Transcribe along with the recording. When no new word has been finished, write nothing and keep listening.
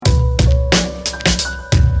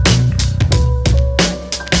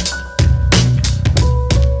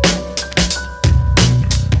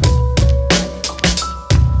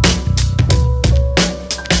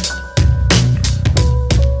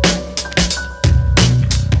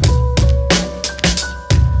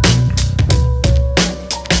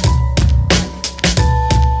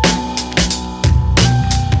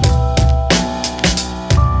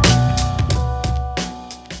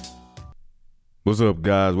What's up,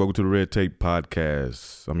 guys? Welcome to the Red Tape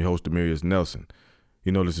Podcast. I'm your host, Demerious Nelson.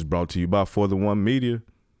 You know, this is brought to you by For the One Media,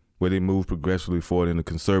 where they move progressively forward in a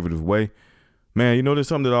conservative way. Man, you know, there's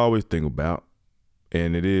something that I always think about,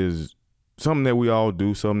 and it is something that we all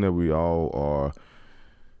do, something that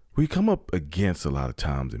we come up against a lot of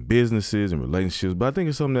times in businesses and relationships, but I think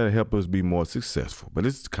it's something that helps us be more successful. But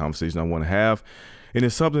this is a conversation I want to have, and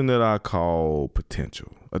it's something that I call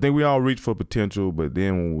potential. I think we all reach for potential, but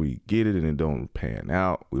then when we get it and it don't pan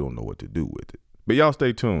out, we don't know what to do with it. But y'all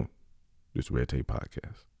stay tuned. This is Red Tape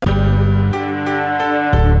Podcast.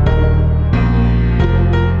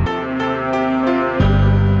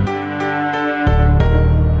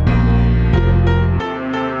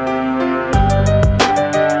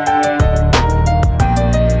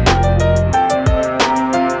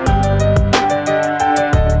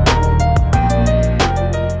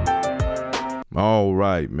 All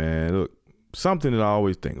right, man. Look, something that I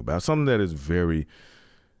always think about, something that is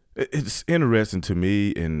it's interesting to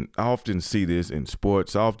me, and I often see this in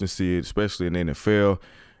sports. I often see it, especially in the NFL.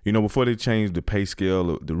 You know, before they changed the pay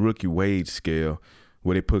scale, the rookie wage scale,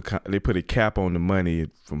 where they put a cap on the money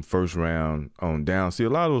from first round on down. See, a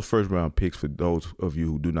lot of those first round picks, for those of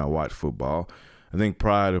you who do not watch football, I think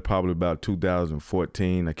prior to probably about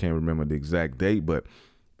 2014, I can't remember the exact date, but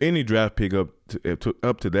any draft pick up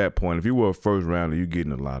to that point, if you were a first rounder, you're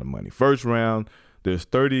getting a lot of money. First round, there's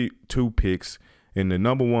 32 picks, and the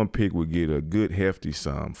number one pick would get a good hefty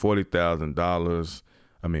sum, $40,000.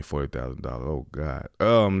 Oh God.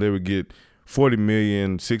 They would get $40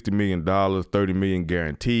 million, $60 million, $30 million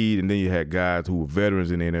guaranteed, and then you had guys who were veterans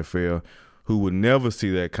in the NFL who would never see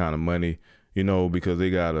that kind of money, you know, because they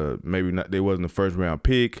wasn't a first round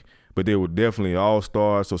pick, but they were definitely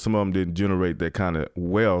all-stars, so some of them didn't generate that kind of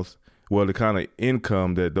wealth, the kind of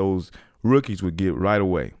income that those rookies would get right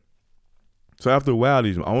away. So after a while,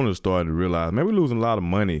 these owners started to realize, man, we're losing a lot of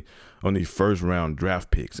money on these first-round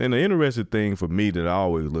draft picks. And the interesting thing for me that I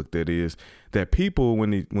always looked at is that people,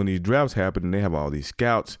 when these drafts happen and they have all these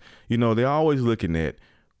scouts, you know, they're always looking at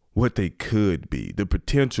what they could be, the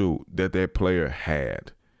potential that player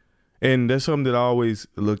had. And that's something that I always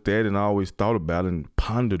looked at and I always thought about and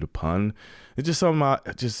pondered upon. It's just something I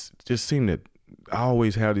just seemed that I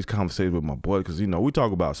always have these conversations with my boy because, you know, we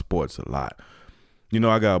talk about sports a lot. You know,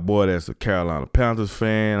 I got a boy that's a Carolina Panthers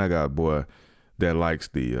fan. I got a boy that likes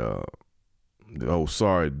the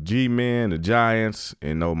G-Men, the Giants,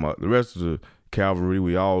 and the rest of the cavalry.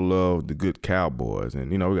 We all love the good Cowboys.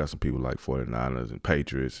 And, you know, we got some people like 49ers and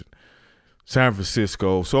Patriots, and San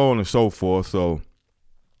Francisco, so on and so forth. So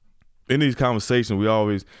in these conversations, we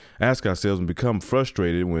always ask ourselves and become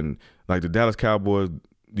frustrated when, like, the Dallas Cowboys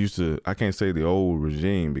used to, I can't say the old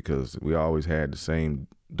regime because we always had the same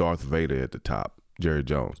Darth Vader at the top, Jerry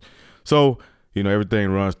Jones. So, you know,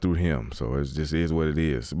 everything runs through him. So it just is what it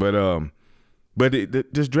is. But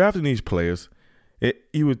just drafting these players,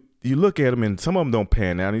 you look at them and some of them don't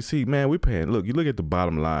pan out. And you see, man, look, you look at the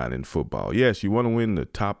bottom line in football. Yes, you want to win the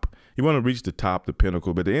top. You want to reach the top, the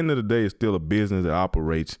pinnacle. But at the end of the day, it's still a business that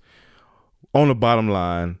operates on the bottom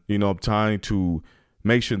line, you know, trying to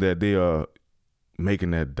make sure that they are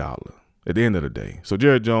making that dollar at the end of the day. So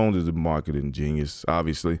Jerry Jones is a marketing genius,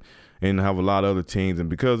 obviously, and have a lot of other teams. And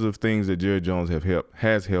because of things that Jerry Jones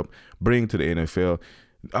has helped bring to the NFL,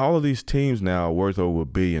 all of these teams now are worth over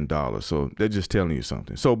 $1 billion. So they're just telling you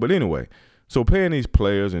something. So, but anyway, so paying these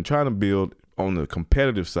players and trying to build on the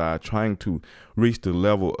competitive side, trying to reach the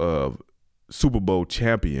level of Super Bowl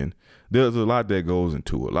champion, there's a lot that goes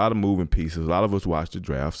into it, a lot of moving pieces. A lot of us watch the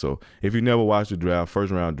draft. So if you never watched the draft,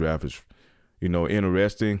 first round draft is, you know,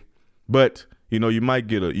 interesting. But, you know, you might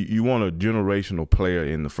get you want a generational player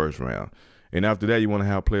in the first round. And after that, you want to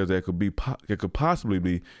have players that could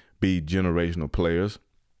possibly be generational players,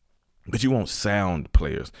 but you want sound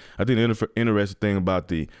players. I think the interesting thing about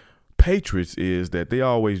the Patriots is that they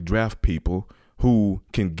always draft people who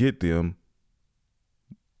can get them,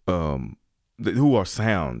 who are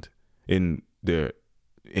sound in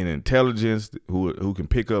intelligence, who can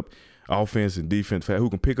pick up offense and defense fast, who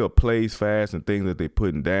can pick up plays fast and things that they're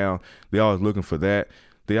putting down. They're always looking for that.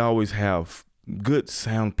 They always have good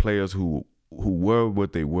sound players who were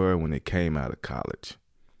what they were when they came out of college.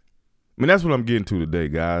 I mean, that's what I'm getting to today,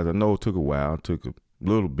 guys. I know it took a while, it took a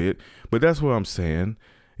little bit, but that's what I'm saying.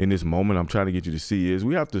 In this moment, I'm trying to get you to see is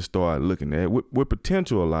we have to start looking at with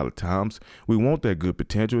potential. A lot of times we want that good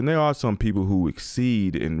potential, and there are some people who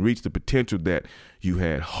exceed and reach the potential that you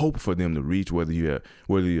had hoped for them to reach, whether you're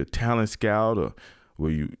a talent scout or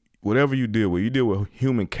whatever you deal with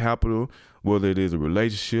human capital, whether it is a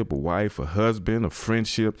relationship, a wife, a husband, a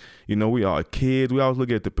friendship. You know, we are kids. We always look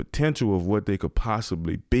at the potential of what they could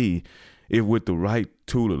possibly be. if with the right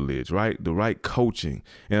tutelage, right, the right coaching.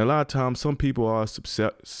 And a lot of times some people are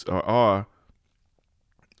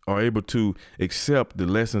able to accept the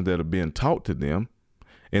lessons that are being taught to them,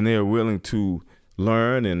 and they're willing to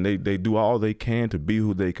learn, and they do all they can to be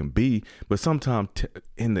who they can be. But sometimes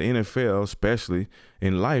in the NFL, especially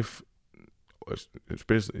in life,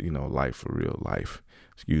 especially, life for real life,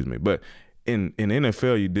 but in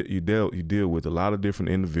NFL, you deal with a lot of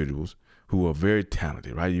different individuals who are very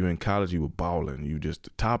talented, right? You're in college, you were balling, you just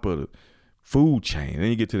the top of the food chain. And then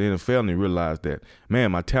you get to the NFL and you realize that,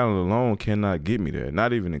 man, my talent alone cannot get me there.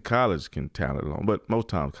 Not even in college can talent alone. But most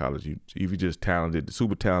times college, if you're just talented, the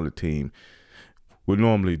super talented team would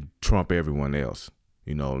normally trump everyone else,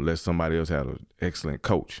 unless somebody else had an excellent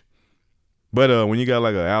coach. But when you got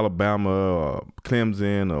like an Alabama or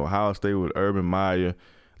Clemson or Ohio State with Urban Meyer,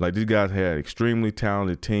 like these guys had extremely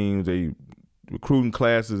talented teams. They recruiting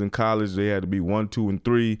classes in college, they had to be 1, 2, and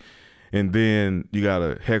 3. And then you got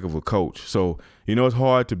a heck of a coach. So, it's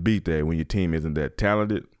hard to beat that when your team isn't that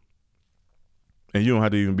talented. And you don't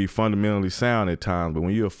have to even be fundamentally sound at times. But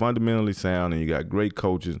when you're fundamentally sound and you got great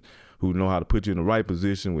coaches who know how to put you in the right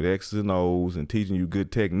position with X's and O's and teaching you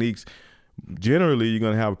good techniques, generally you're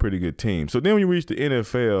going to have a pretty good team. So then when you reach the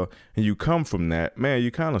NFL and you come from that, man,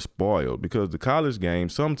 you're kind of spoiled because the college game,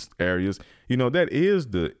 some areas, that is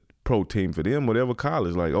the pro team for them, whatever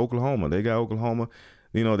college, like Oklahoma. They got Oklahoma.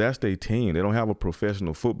 That's their team. They don't have a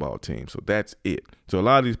professional football team, so that's it. So a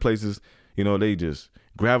lot of these places, they just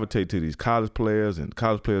gravitate to these college players, and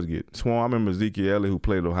college players get swarmed. I remember Ezekiel Elliott, who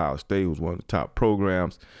played at Ohio State, who was one of the top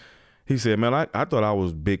programs. He said, man, I thought I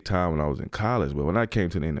was big time when I was in college, but when I came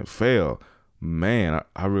to the NFL, man,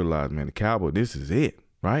 I realized, man, the Cowboys, this is it,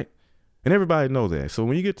 right? And everybody knows that. So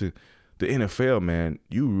when you get to the NFL, man,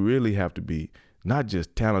 you really have to be not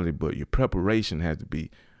just talented, but your preparation has to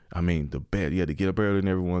be, the best. You got to get up earlier than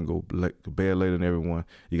everyone, go to bed later than everyone.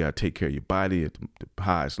 You got to take care of your body at the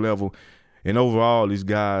highest level. And overall, these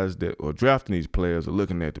guys that are drafting these players are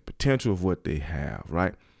looking at the potential of what they have,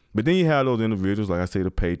 right? But then you have those individuals, like I say,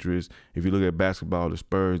 the Patriots. If you look at basketball, the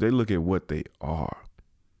Spurs, they look at what they are.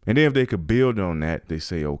 And then if they could build on that, they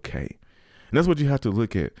say, okay. And that's what you have to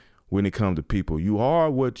look at when it comes to people. You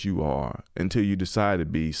are what you are until you decide to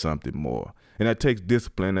be something more. And that takes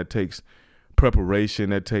discipline, that takes preparation,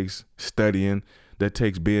 that takes studying, that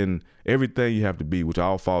takes being everything you have to be, which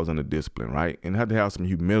all falls under discipline, right? And have to have some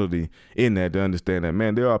humility in that to understand that,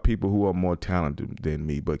 man, there are people who are more talented than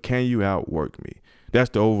me, but can you outwork me?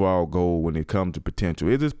 That's the overall goal when it comes to potential.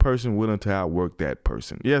 Is this person willing to outwork that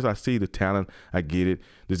person? Yes, I see the talent. I get it.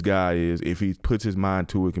 This guy is, if he puts his mind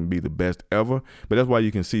to it, can be the best ever. But that's why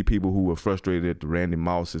you can see people who are frustrated at the Randy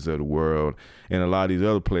Mosses of the world and a lot of these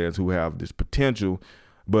other players who have this potential,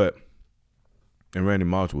 and Randy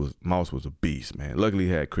Moss was a beast, man. Luckily,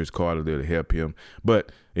 he had Chris Carter there to help him,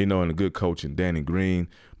 but, and a good coach in Danny Green.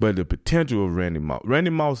 But the potential of Randy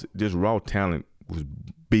Moss, just raw talent, was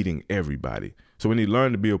beating everybody. So when he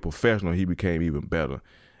learned to be a professional, he became even better,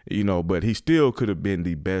 but he still could have been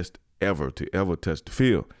the best ever to ever touch the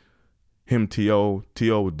field. Him, T.O.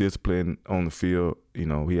 was disciplined on the field. He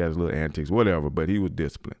had his little antics, whatever, but he was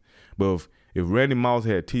disciplined. But if Randy Moss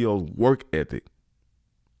had T.O.'s work ethic,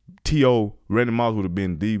 Randy Moss would have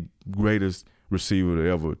been the greatest receiver to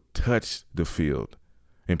ever touch the field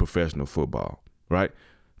in professional football, right?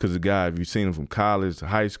 Because the guy, if you've seen him from college to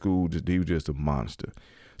high school, he was just a monster.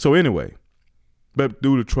 So anyway, but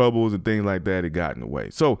due to troubles and things like that, it got in the way.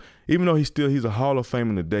 So even though he's a Hall of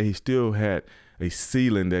Famer today, he still had a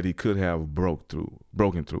ceiling that he could have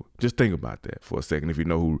broken through. Just think about that for a second if you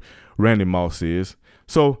know who Randy Moss is.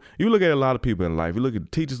 So you look at a lot of people in life. You look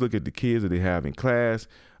at teachers, look at the kids that they have in class.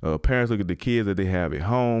 Parents look at the kids that they have at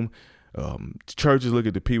home. Churches look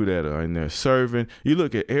at the people that are in there serving. You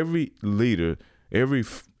look at every leader, every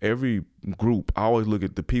group. Always look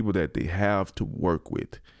at the people that they have to work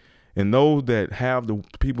with. And those that have the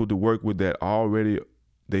people to work with that already,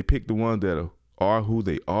 they pick the ones that are who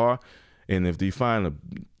they are. And if they find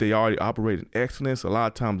they already operate in excellence, a lot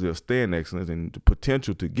of times they'll stay in excellence, and the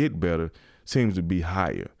potential to get better seems to be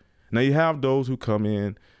higher. Now you have those who come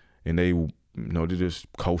in and they just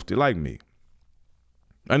coasted like me.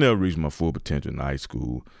 I never reached my full potential in high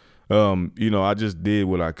school. I just did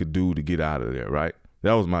what I could do to get out of there, right?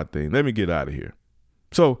 That was my thing. Let me get out of here.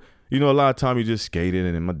 So, a lot of time you just skated,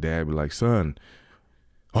 and then my dad would be like, son,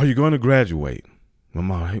 are you going to graduate? My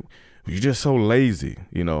mom, you're just so lazy,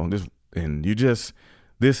 and you just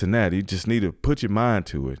this and that. You just need to put your mind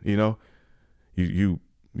to it, You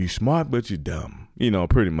smart, but you dumb.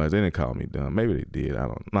 Pretty much. They didn't call me dumb. Maybe they did.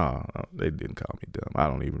 They didn't call me dumb. I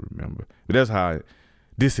don't even remember. But that's how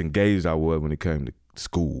disengaged I was when it came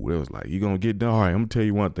school. It was like, you gonna get done? All right, I'm gonna tell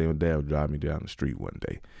you one thing. My dad would drive me down the street one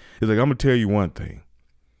day. He's like, I'm gonna tell you one thing.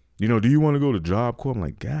 Do you want to go to Job Corps? I'm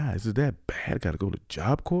like, guys, is that bad? I gotta go to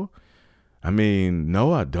Job Corps? I mean,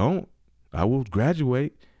 no, I don't. I will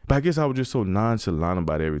graduate. But I guess I was just so nonchalant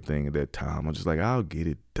about everything at that time. I'm just like, I'll get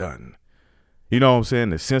it done. You know what I'm saying?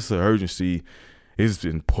 The sense of urgency is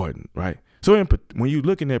important, right? So when you're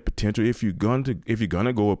looking at potential, if you're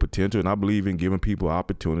gonna go with potential, and I believe in giving people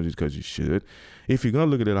opportunities because you should, if you're gonna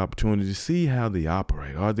look at that opportunity, see how they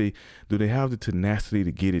operate. Do they have the tenacity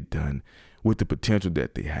to get it done with the potential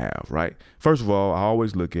that they have, right? First of all, I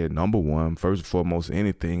always look at number one, first and foremost,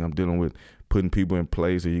 anything I'm dealing with, putting people in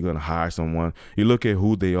place, or you're going to hire someone, you look at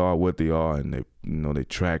who they are, what they are, and their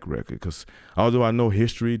track record. Because although I know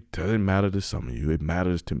history doesn't matter to some of you, it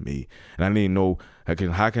matters to me. And I need to know,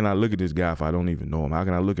 how can I look at this guy if I don't even know him? How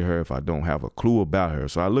can I look at her if I don't have a clue about her?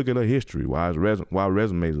 So I look at her history, why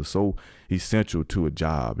resumes are so essential to a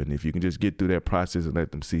job. And if you can just get through that process and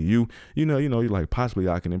let them see you, you're like, possibly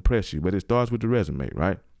I can impress you. But it starts with the resume,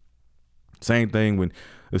 right? Same thing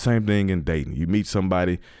in dating. You meet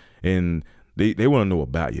somebody and they want to know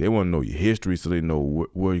about you. They want to know your history so they know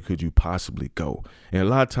where could you possibly go. And a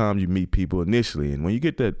lot of times you meet people initially, and when you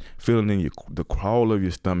get that feeling in the crawl of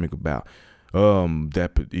your stomach about when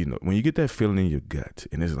you get that feeling in your gut,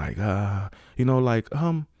 and it's like, yeah.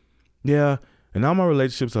 And all my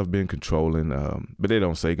relationships I've been controlling, but they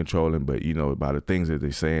don't say controlling, but about the things that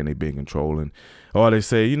they're saying they've been controlling. Or they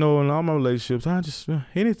say, in all my relationships,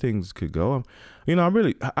 anything could go.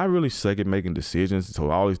 I really suck at making decisions.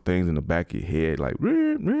 So all these things in the back of your head, like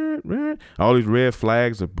all these red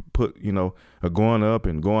flags are going up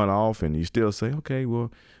and going off, and you still say, okay,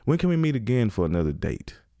 well, when can we meet again for another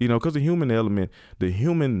date? Because the human element, the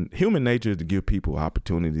human nature is to give people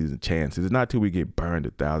opportunities and chances. It's not till we get burned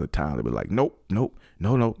 1,000 times that we're like, nope, no,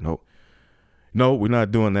 we're not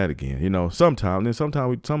doing that again. Sometimes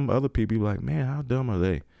some other people be like, man, how dumb are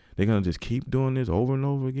they? They're gonna just keep doing this over and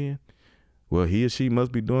over again. Well, he or she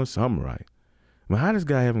must be doing something right. Well, how this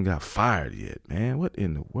guy haven't got fired yet, man? What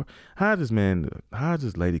in the world? How is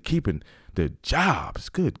this lady keeping their jobs?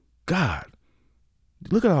 Good God.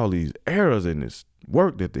 Look at all these errors in this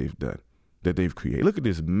work that they've done, that they've created. Look at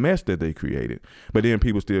this mess that they created. But then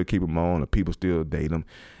people still keep them on, or people still date them,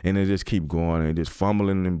 and they just keep going and just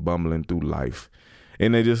fumbling and bumbling through life.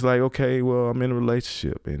 And they just like, okay, well, I'm in a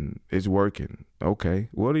relationship and it's working. Okay,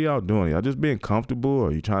 what are y'all doing? Y'all just being comfortable, or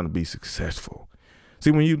are you trying to be successful? See,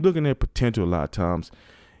 when you're looking at potential, a lot of times,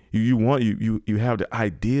 you have the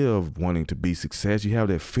idea of wanting to be success. You have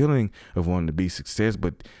that feeling of wanting to be success,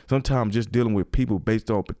 but sometimes just dealing with people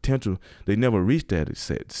based on potential, they never reach that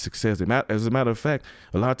success. As a matter of fact,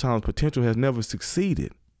 a lot of times potential has never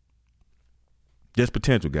succeeded. Just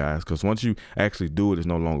potential, guys, because once you actually do it, it's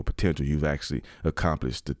no longer potential. You've actually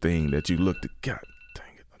accomplished the thing that you looked at. God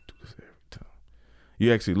dang it, I do this every time.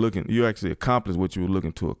 You actually accomplished what you were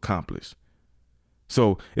looking to accomplish.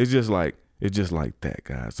 So it's just like that,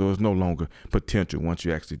 guys. So it's no longer potential once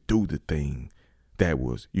you actually do the thing that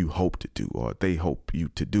was you hope to do, or they hope you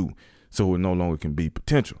to do. So it no longer can be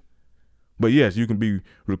potential. But yes, you can be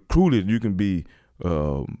recruited. You can be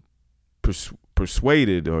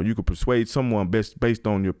persuaded, or you could persuade someone based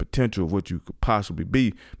on your potential of what you could possibly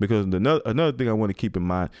be. Because another thing I want to keep in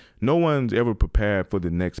mind, no one's ever prepared for the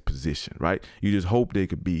next position, right? You just hope they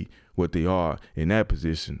could be what they are in that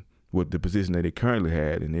position, with the position that they currently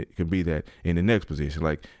had, and it could be that in the next position.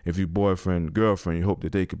 Like if you're boyfriend, girlfriend, you hope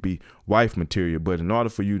that they could be wife material. But in order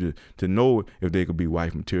for you to know if they could be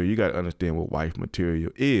wife material, you got to understand what wife material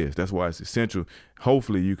is. That's why it's essential.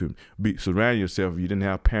 Hopefully you can surround yourself. If you didn't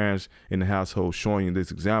have parents in the household showing you this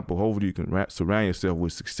example, hopefully you can surround yourself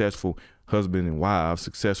with successful husband and wives,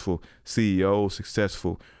 successful CEOs,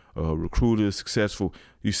 successful recruiters,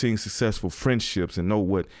 you've seen successful friendships and know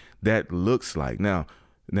what that looks like. Now,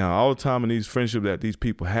 all the time in these friendships that these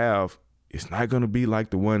people have, it's not going to be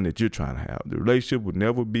like the one that you're trying to have. The relationship would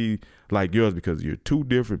never be like yours, because you're two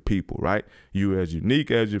different people, right? You're as unique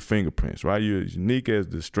as your fingerprints, right? You're as unique as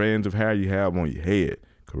the strands of hair you have on your head,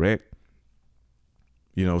 correct?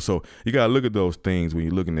 So you got to look at those things when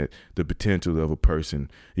you're looking at the potential of a person.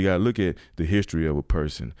 You got to look at the history of a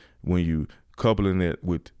person when you coupling it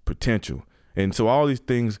with potential. And so all these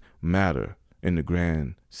things matter in the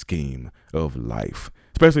grand scheme of life.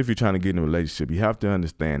 Especially if you're trying to get in a relationship, you have to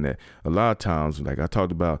understand that a lot of times, like I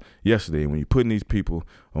talked about yesterday, when you're putting these people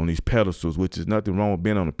on these pedestals, which is nothing wrong with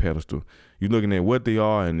being on a pedestal, you're looking at what they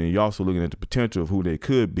are, and then you're also looking at the potential of who they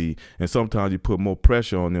could be. And sometimes you put more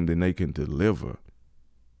pressure on them than they can deliver.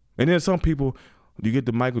 And then some people, you get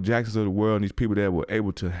the Michael Jacksons of the world, and these people that were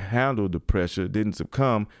able to handle the pressure, didn't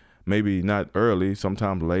succumb, maybe not early,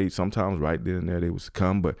 sometimes late, sometimes right then and there they would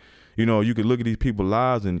succumb. But, you could look at these people's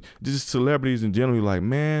lives and just celebrities in general, like,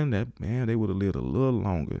 they would have lived a little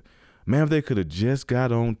longer. Man, if they could have just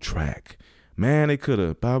got on track. Man, they could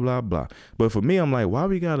have blah, blah, blah. But for me, I'm like, why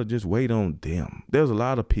we got to just wait on them? There's a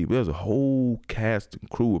lot of people. There's a whole cast and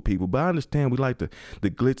crew of people. But I understand we like the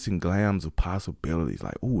glitz and glams of possibilities.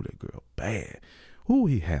 Like, ooh, that girl bad. Ooh,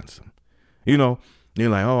 he handsome. You're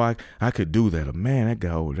like, oh, I could do that. Man, that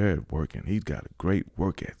guy over there is working. He's got a great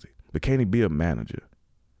work ethic. But can he be a manager?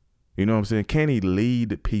 You know what I'm saying? Can he lead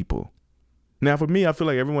the people? Now, for me, I feel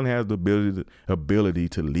like everyone has the ability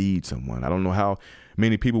to lead someone. I don't know how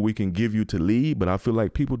many people we can give you to lead, but I feel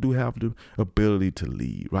like people do have the ability to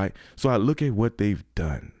lead, right? So I look at what they've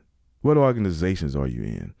done. What organizations are you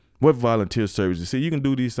in? What volunteer services? See, you can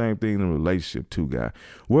do these same things in a relationship too, guy.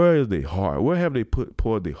 Where is their heart? Where have they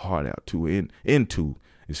poured their heart out to into?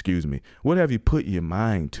 What have you put your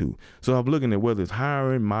mind to? So I'm looking at whether it's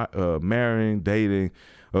hiring, marrying, dating,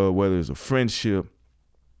 whether it's a friendship.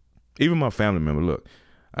 Even my family member, look,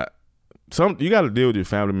 you got to deal with your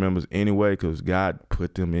family members anyway because God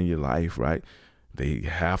put them in your life, right? They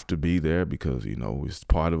have to be there because, it's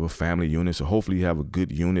part of a family unit. So hopefully you have a good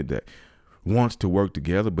unit that wants to work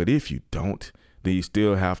together. But if you don't, then you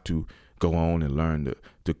still have to go on and learn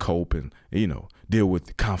to cope and, deal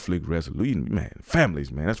with conflict resolution. Man,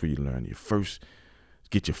 families, man, that's where you learn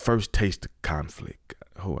get your first taste of conflict.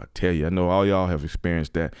 Oh, I tell you, I know all y'all have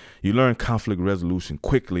experienced that. You learn conflict resolution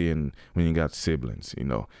quickly and when you got siblings,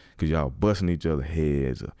 because y'all busting each other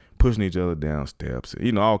heads or pushing each other down steps,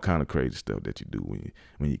 all kind of crazy stuff that you do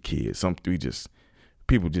when you're kids.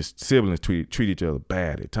 Siblings treat each other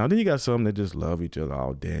bad at times. Then you got some that just love each other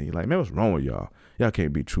all day. And you're like, man, what's wrong with y'all? Y'all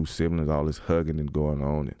can't be true siblings, all this hugging and going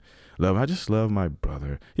on and love. I just love my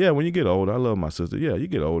brother. Yeah, when you get older, I love my sister. Yeah, you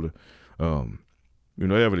get older.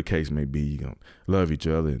 Whatever the case may be, you're going to love each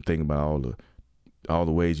other and think about all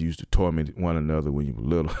the ways you used to torment one another when you were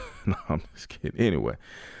little. No, I'm just kidding. Anyway.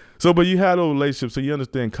 So, but you had those relationships, so you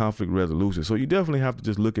understand conflict resolution. So you definitely have to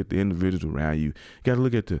just look at the individuals around you. You got to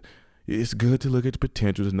look at it's good to look at the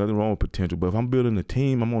potential. There's nothing wrong with potential. But if I'm building a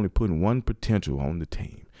team, I'm only putting one potential on the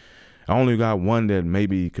team. I only got one that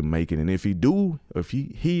maybe can make it. And if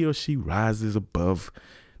he or she rises above,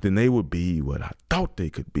 then they would be what I thought they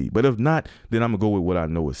could be. But if not, then I'm going to go with what I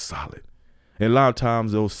know is solid. And a lot of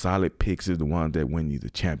times those solid picks is the ones that win you the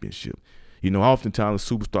championship.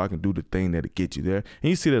 Oftentimes a superstar can do the thing that'll get you there. And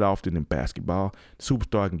you see that often in basketball. The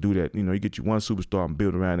superstar can do that. You get you one superstar and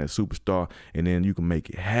build around that superstar, and then you can make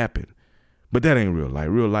it happen. But that ain't real life.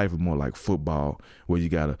 Real life is more like football, where you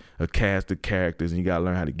got a cast of characters and you got to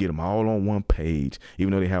learn how to get them all on one page,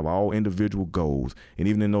 even though they have all individual goals. And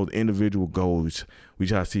even in those individual goals, we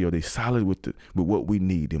try to see, are they solid with what we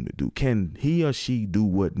need them to do? Can he or she do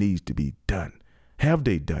what needs to be done? Have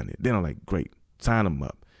they done it? Then I'm like, great, sign them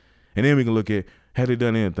up. And then we can look at, have they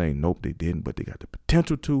done anything? Nope, they didn't, but they got the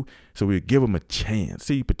potential to, so we give them a chance.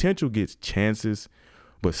 See, potential gets chances,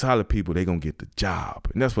 but solid people, they going to get the job.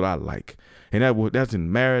 And that's what I like. And that's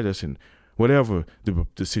in marriage, that's in whatever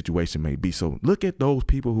the situation may be. So look at those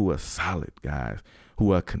people who are solid, guys,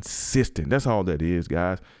 who are consistent. That's all that is,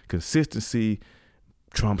 guys. Consistency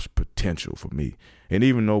trumps potential for me. And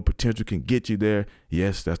even though potential can get you there,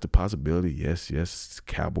 yes, that's the possibility. Yes,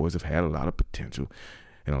 Cowboys have had a lot of potential.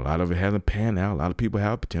 And a lot of it hasn't panned out. A lot of people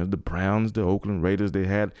have potential. The Browns, the Oakland Raiders, they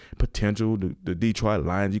had potential. The Detroit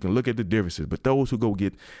Lions, you can look at the differences. But those who go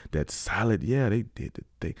get that solid, yeah, they did the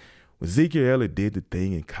thing. Ezekiel Elliott did the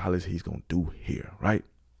thing in college he's going to do here, right?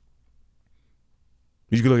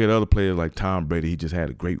 You can look at other players like Tom Brady. He just had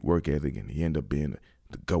a great work ethic, and he ended up being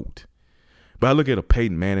the GOAT. But I look at a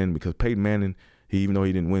Peyton Manning, because Peyton Manning, even though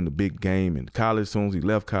he didn't win the big game in college, as soon as he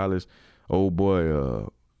left college, old boy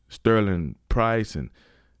Sterling Price and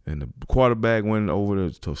the quarterback went over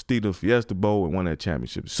to Tostitos Fiesta Bowl and won that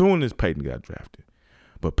championship as soon as Peyton got drafted.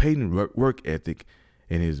 But Peyton's work ethic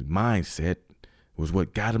and his mindset was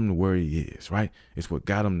what got him to where he is, right? It's what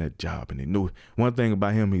got him that job. And they knew one thing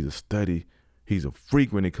about him, he's a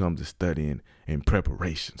freak when it comes to studying and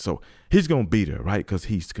preparation. So he's going to be there, right? Because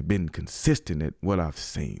he's been consistent at what I've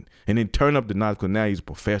seen. And then turn up the notch, because now he's a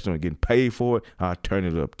professional and getting paid for it. I'll turn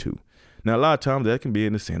it up too. Now, a lot of times that can be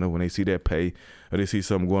an incentive when they see that pay or they see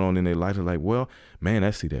something going on in their life. They're like, well, man,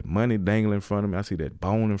 I see that money dangling in front of me. I see that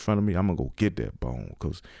bone in front of me. I'm going to go get that bone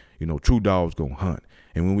because, true dogs going to hunt.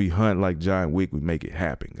 And when we hunt like John Wick, we make it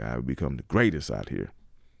happen, guys. We become the greatest out here.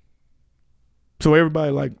 So everybody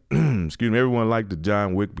everyone liked the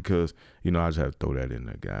John Wick because, I just have to throw that in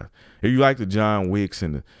there, guys. If you like the John Wicks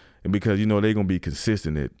and because, they're going to be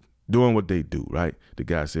consistent at doing what they do, right? The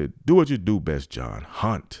guy said, do what you do best, John.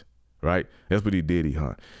 Hunt. right? That's what he did. He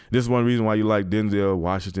hunt. This is one reason why you like Denzel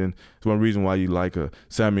Washington. It's one reason why you like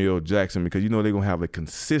Samuel Jackson, because you know they're going to have a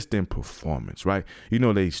consistent performance, right? You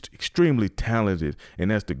know they're extremely talented, and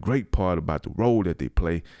that's the great part about the role that they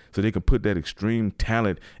play. So they can put that extreme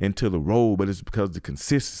talent into the role, but it's because the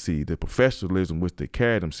consistency, the professionalism which they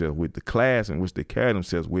carry themselves with, the class in which they carry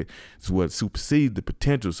themselves with is what supersedes the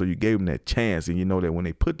potential. So you gave them that chance, and you know that when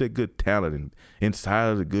they put that good talent inside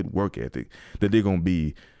of the good work ethic, that they're going to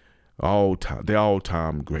be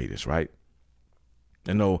all-time greatest, right?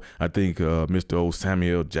 I think Mr. O.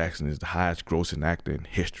 Samuel Jackson is the highest grossing actor in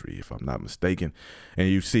history, if I'm not mistaken. And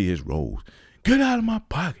you see his roles. Get out of my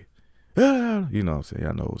pocket. You know what I'm saying?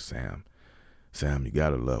 I know Sam, you got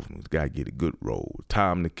to love him. He's got to get a good role.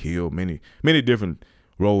 Time to Kill, many different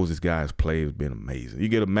roles this guy has played has been amazing. You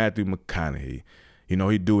get a Matthew McConaughey. You know,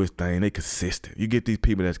 he do his thing. They consistent. You get these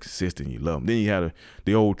people that's consistent, you love them. Then you have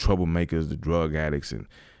the old troublemakers, the drug addicts, and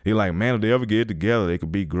you're like, man, if they ever get together, they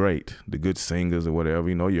could be great. The good singers or whatever,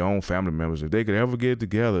 you know, your own family members. If they could ever get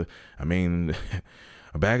together, I mean,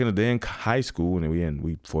 back in the day in high school, and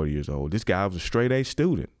we 40 years old, this guy was a straight A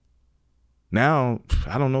student. Now,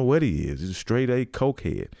 I don't know what he is. He's a straight A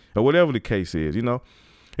cokehead or whatever the case is, you know.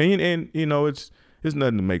 And you know, it's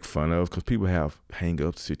nothing to make fun of because people have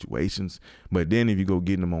hang-up situations. But then if you go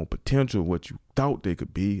getting them on potential, what you thought they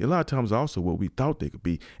could be, a lot of times also what we thought they could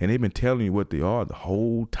be, and they've been telling you what they are the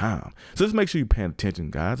whole time. So just make sure you're paying attention,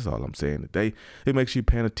 guys. That's all I'm saying today. It makes you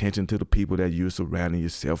paying attention to the people that you're surrounding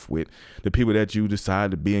yourself with, the people that you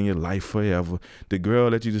decide to be in your life forever, the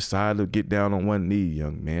girl that you decide to get down on one knee,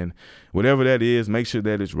 young man. Whatever that is, make sure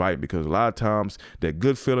that it's right, because a lot of times that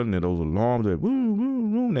good feeling and those alarms that woo, woo,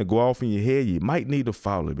 woo, that go off in your head, you might need to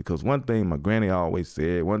follow it, because one thing my granny always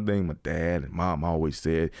said, one thing my dad and mom always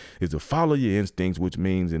said is to follow your instincts, which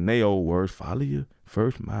means in their old words, follow your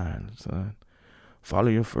first mind, son. Follow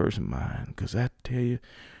your first mind, because I tell you,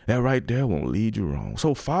 that right there won't lead you wrong.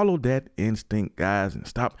 So follow that instinct, guys, and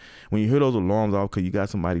stop when you hear those alarms off because you got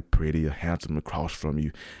somebody pretty or handsome across from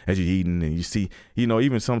you as you're eating, and you see, you know,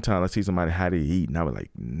 even sometimes I see somebody how they eat, and I was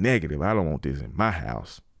like, negative, I don't want this in my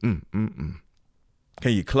house. Can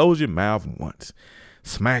you close your mouth once?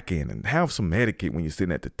 Smack in and have some etiquette when you're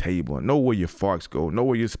sitting at the table, and know where your forks go, know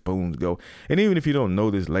where your spoons go. And even if you don't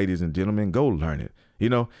know this, ladies and gentlemen, go learn it. You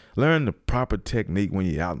know, learn the proper technique when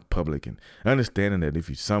you're out in public, and understanding that if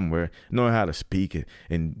you're somewhere, knowing how to speak it,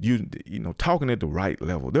 and you know, talking at the right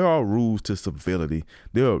level. There are rules to civility.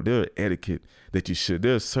 There are etiquette that you should.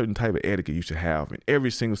 There's a certain type of etiquette you should have in every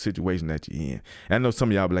single situation that you're in. And I know some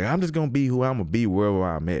of y'all be like, I'm just gonna be who I'm gonna be wherever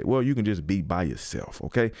I'm at. Well, you can just be by yourself,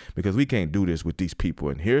 okay? Because we can't do this with these people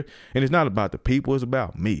in here. And it's not about the people, it's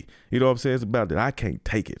about me. You know what I'm saying? It's about that I can't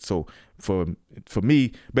take it. So for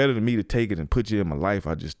me, better than me to take it and put you in my life,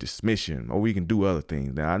 I just dismiss you, or we can do other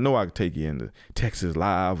things. Now, I know I can take you into Texas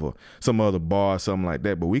Live or some other bar or something like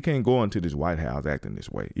that, but we can't go into this White House acting this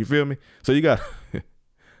way. You feel me? So you got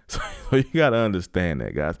so you got to understand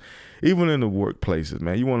that, guys. Even in the workplaces,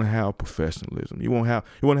 man, you want to have professionalism. You want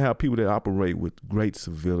to have people that operate with great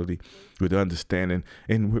civility, with understanding,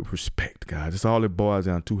 and with respect, guys. That's all it boils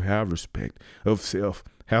down to. Have respect of self.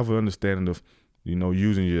 Have an understanding of, you know,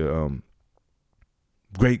 using your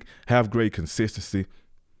have great consistency.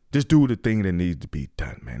 Just do the thing that needs to be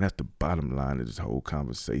done, man. That's the bottom line of this whole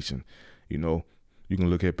conversation. You know, you can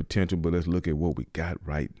look at potential, but let's look at what we got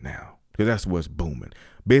right now, because that's what's booming.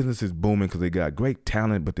 Business is booming because they got great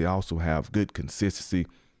talent, but they also have good consistency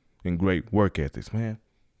and great work ethics, man.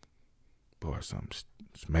 Boy, something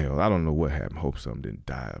smells. I don't know what happened. Hope something didn't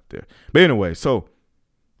die up there. But anyway, so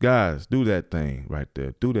guys, do that thing right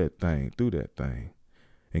there. Do that thing.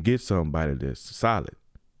 And get somebody that's solid.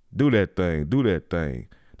 Do that thing.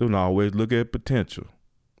 Don't always look at potential.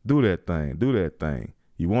 Do that thing.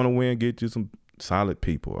 You want to win, get you some solid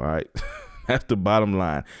people, all right? That's the bottom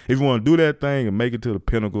line. If you want to do that thing and make it to the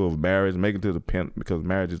pinnacle of marriage, make it to the because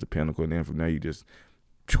marriage is the pinnacle, and then from there you just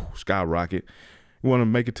skyrocket. You want to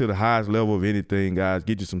make it to the highest level of anything, guys,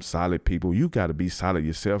 get you some solid people. You got to be solid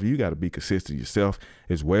yourself. You got to be consistent yourself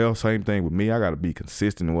as well. Same thing with me. I got to be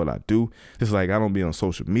consistent in what I do. Just like I don't be on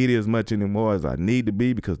social media as much anymore as I need to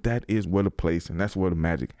be, because that is where the place and that's where the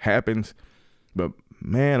magic happens. But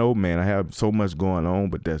man, oh man, I have so much going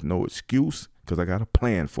on, but that's no excuse because I got a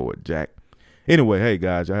plan for it, Jack. Anyway, hey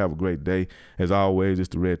guys, y'all have a great day. As always, it's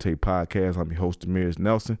the Red Tape Podcast. I'm your host, Demerious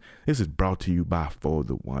Nelson. This is brought to you by For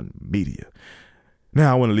the One Media.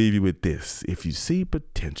 Now, I want to leave you with this. If you see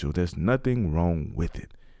potential, there's nothing wrong with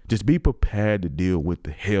it. Just be prepared to deal with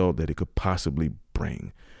the hell that it could possibly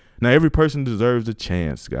bring. Now, every person deserves a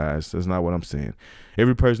chance, guys. That's not what I'm saying.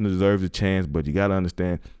 Every person deserves a chance, but you got to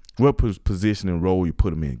understand what position and role you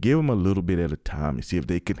put them in. Give them a little bit at a time and see if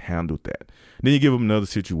they can handle that. Then you give them another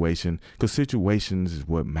situation, because situations is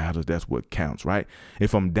what matters. That's what counts, right?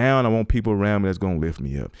 If I'm down, I want people around me that's going to lift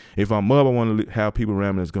me up. If I'm up, I want to have people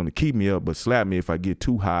around me that's going to keep me up but slap me if I get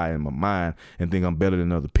too high in my mind and think I'm better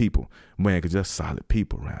than other people. Man, because that's solid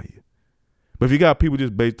people around you. But if you got people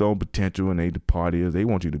just based on potential and they the partiers, they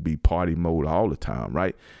want you to be party mode all the time,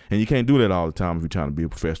 right? And you can't do that all the time if you're trying to be a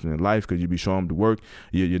professional in life, because you be showing them to work.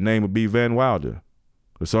 Your name would be Van Wilder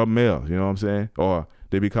or something else, you know what I'm saying? Or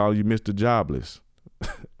they be calling you Mr. Jobless.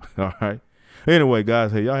 All right? Anyway,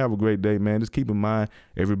 guys, hey, y'all have a great day, man. Just keep in mind,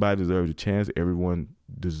 everybody deserves a chance. Everyone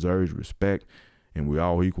deserves respect, and we're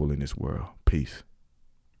all equal in this world. Peace.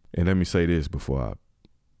 And let me say this before I,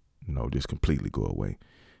 just completely go away.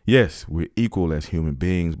 Yes, we're equal as human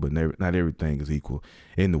beings, but not everything is equal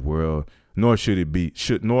in the world, nor should it be.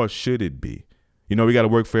 Nor should it be. We got to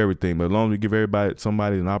work for everything, but as long as we give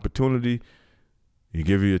somebody an opportunity, you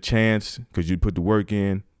give you a chance because you put the work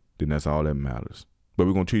in, then that's all that matters. But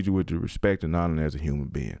we're going to treat you with the respect and honor as a human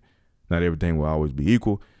being. Not everything will always be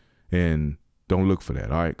equal, and don't look for that,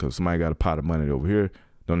 all right? Because somebody got a pot of money over here.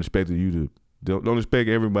 Don't expect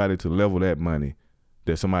everybody to level that money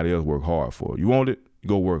that somebody else worked hard for. You want it?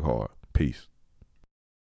 Go work hard. Peace.